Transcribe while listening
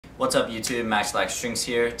What's up YouTube, Max Lax Strings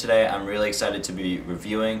here. Today I'm really excited to be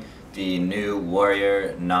reviewing the new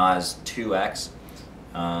Warrior NOS 2X.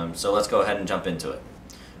 So let's go ahead and jump into it.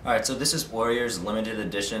 Alright, so this is Warrior's limited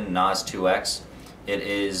edition NOS 2X. It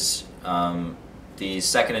is the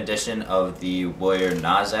second edition of the Warrior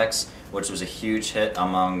NOS X, which was a huge hit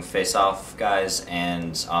among face-off guys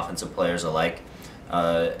and offensive players alike.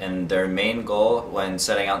 And their main goal when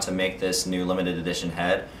setting out to make this new limited edition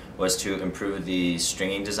head was to improve the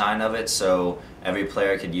stringing design of it so every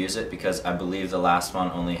player could use it, because I believe the last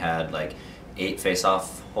one only had like 8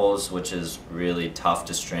 face-off holes, which is really tough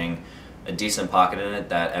to string a decent pocket in it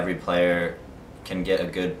that every player can get a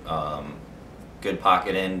good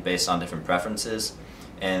pocket in based on different preferences,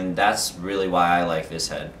 and that's really why I like this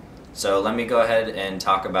head. So let me go ahead and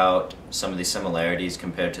talk about some of the similarities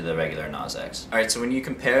compared to the regular NOS X. Alright, so when you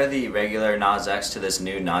compare the regular NOS X to this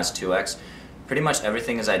new NOS 2X, pretty much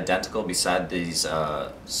everything is identical beside these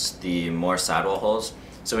the more sidewall holes.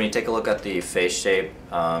 So when you take a look at the face shape,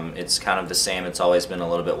 it's kind of the same. It's always been a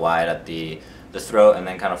little bit wide at the throat and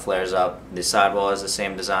then kind of flares up. The sidewall is the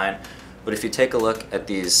same design, but if you take a look at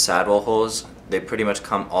these sidewall holes, they pretty much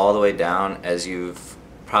come all the way down, as you've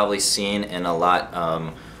probably seen in a lot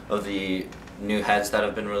of the new heads that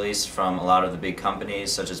have been released from a lot of the big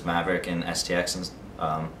companies such as Maverick and STX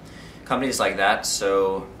and companies like that.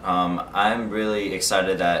 So I'm really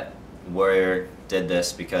excited that Warrior did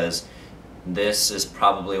this, because this is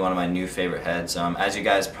probably one of my new favorite heads. As you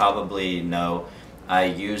guys probably know, I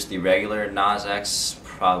used the regular NOS X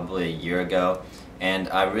probably a year ago and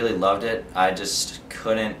I really loved it. I just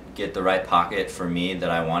couldn't get the right pocket for me that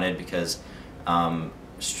I wanted, because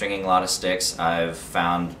stringing a lot of sticks, I've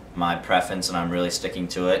found my preference and I'm really sticking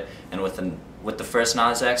to it. And with the first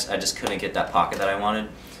NOS X, I just couldn't get that pocket that I wanted.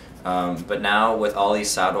 But now with all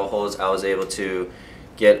these sidewall holes, I was able to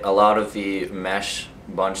get a lot of the mesh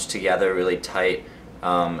bunched together really tight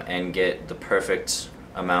and get the perfect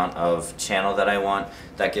amount of channel that I want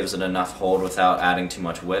that gives it enough hold without adding too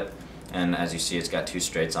much whip. And as you see, it's got 2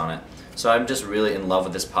 straights on it. So I'm just really in love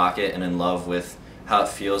with this pocket and in love with how it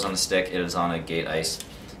feels on the stick. It is on a gate ice,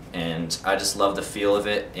 and I just love the feel of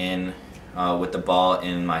it in with the ball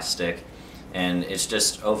in my stick, and it's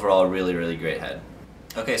just overall a really great head.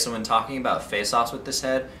 Okay, so when talking about face-offs with this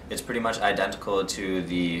head, it's pretty much identical to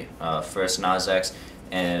the first NOS X,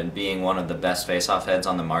 and being one of the best face-off heads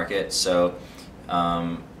on the market. So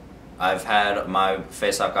I've had my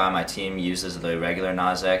face-off guy on my team uses the regular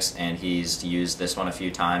NOS X, and he's used this one a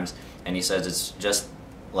few times, and he says it's just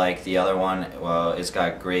like the other one. Well, it's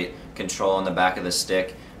got great control on the back of the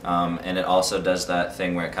stick, and it also does that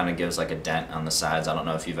thing where it kind of gives like a dent on the sides. I don't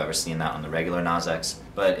know if you've ever seen that on the regular NOS X,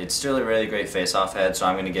 but it's still a really great face-off head, so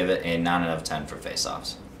I'm going to give it a 9 out of 10 for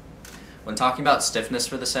face-offs. When talking about stiffness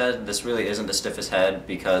for this head, this really isn't the stiffest head,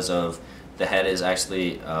 because of the head is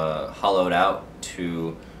actually hollowed out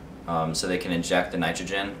to so they can inject the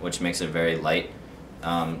nitrogen, which makes it very light.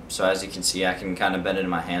 So as you can see, I can kind of bend it in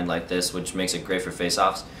my hand like this, which makes it great for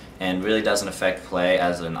face-offs and really doesn't affect play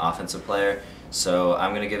as an offensive player. So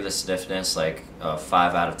I'm going to give the stiffness like a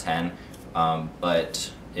 5 out of 10,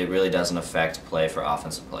 but it really doesn't affect play for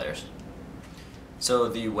offensive players. So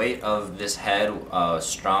the weight of this head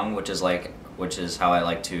strung, which is how I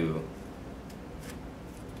like to.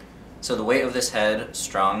 So the weight of this head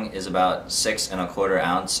strung is about 6 1/4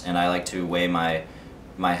 ounce, and I like to weigh my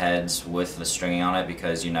heads with the stringing on it,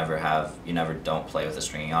 because you never don't play with the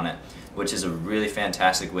stringing on it, which is a really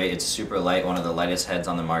fantastic weight. It's super light, one of the lightest heads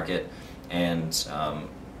on the market, and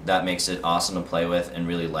that makes it awesome to play with and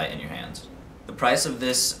really light in your hands. The price of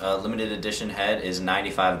this limited edition head is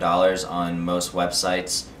 $95 on most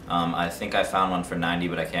websites. I think I found one for $90,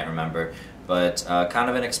 but I can't remember. But kind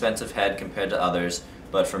of an expensive head compared to others.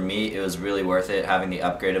 But for me, it was really worth it, having the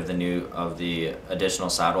upgrade of the additional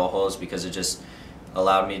sidewall holes, because it just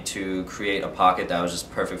allowed me to create a pocket that was just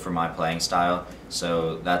perfect for my playing style.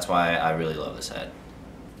 So that's why I really love this head.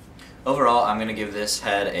 Overall, I'm going to give this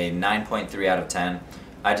head a 9.3 out of 10.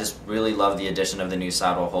 I just really love the addition of the new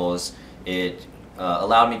sidewall holes. It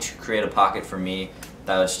allowed me to create a pocket for me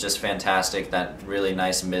that was just fantastic, that really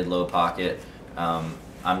nice mid-low pocket.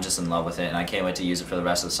 I'm just in love with it, and I can't wait to use it for the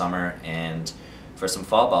rest of the summer and for some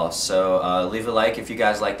fall balls. So leave a like if you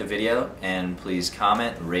guys liked the video, and please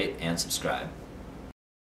comment, rate, and subscribe.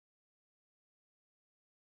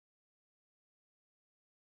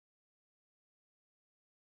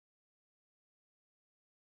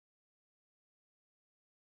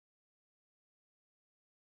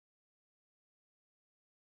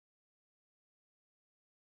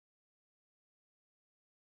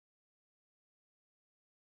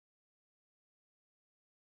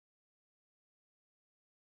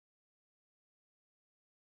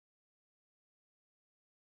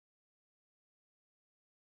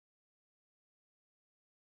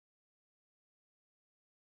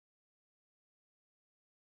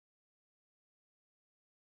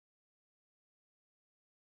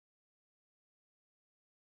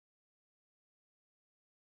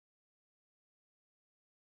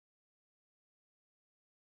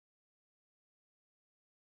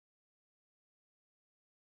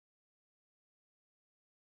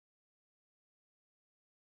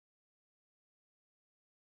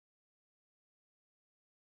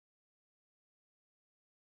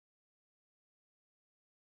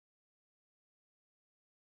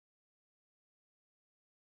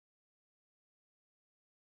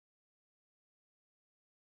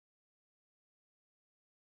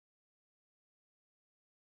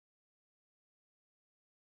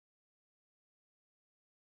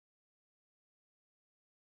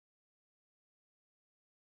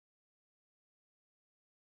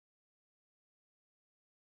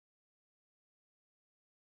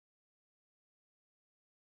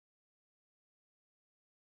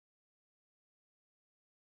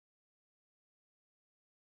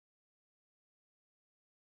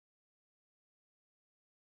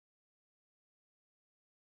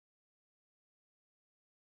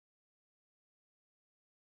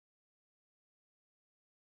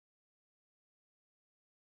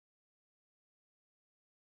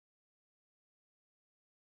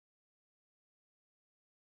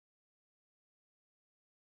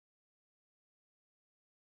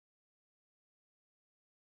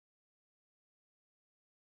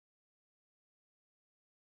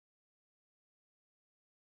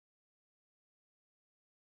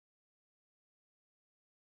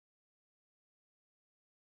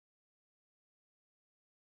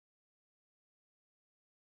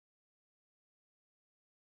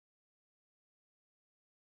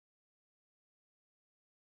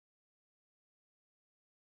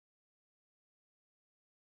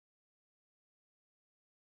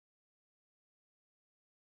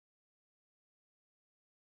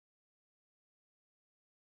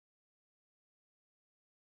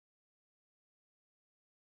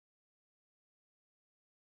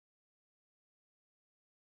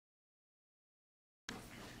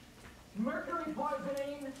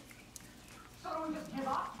 don't we just give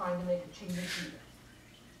up trying to make a cheater cheater?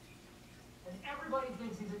 And everybody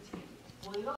thinks he's a cheater. Well, you know